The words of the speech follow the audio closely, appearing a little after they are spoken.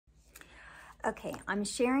Okay, I'm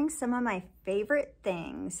sharing some of my favorite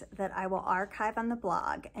things that I will archive on the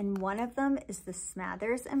blog, and one of them is the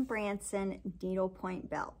Smathers and Branson needlepoint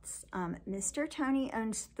belts. Mr. Tony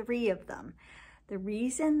owns 3 of them. The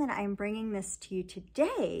reason that I'm bringing this to you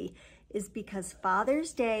today is because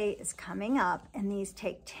Father's Day is coming up, and these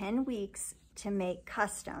take 10 weeks to make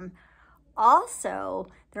custom. Also,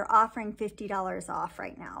 they're offering $50 off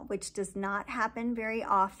right now, which does not happen very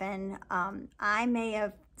often. I may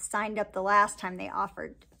have signed up the last time they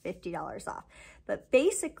offered $50 off. But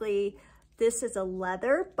basically, this is a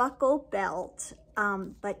leather buckle belt,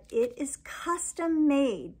 but it is custom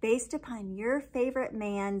made based upon your favorite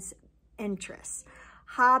man's interests,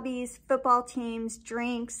 hobbies, football teams,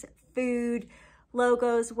 drinks, food,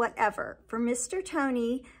 logos, whatever. For Mr.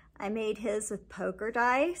 Tony, I made his with poker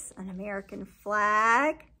dice, an American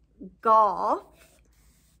flag, golf,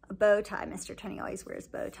 a bow tie. Mr. Tony always wears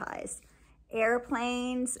bow ties.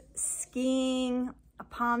 Airplanes, skiing, a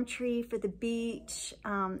palm tree for the beach,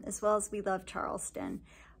 as well as we love Charleston,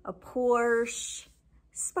 a Porsche,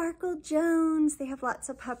 Sparkle Jones, they have lots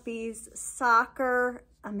of puppies, soccer,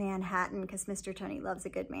 a Manhattan, because Mr. Tony loves a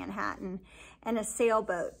good Manhattan, and a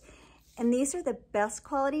sailboat. And these are the best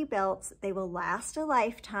quality belts. They will last a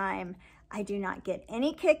lifetime. I do not get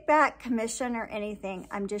any kickback, commission, or anything.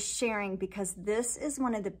 I'm just sharing because this is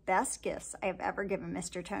one of the best gifts I have ever given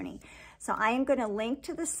Mr. Tony. So I am going to link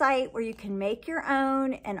to the site where you can make your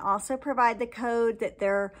own and also provide the code that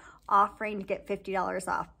they're offering to get $50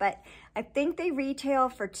 off. But I think they retail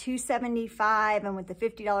for $275, and with the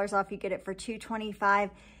 $50 off, you get it for $225.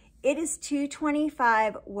 It is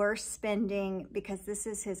 $225 worth spending because this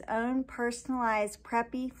is his own personalized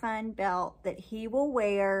preppy fun belt that he will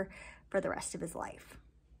wear for the rest of his life.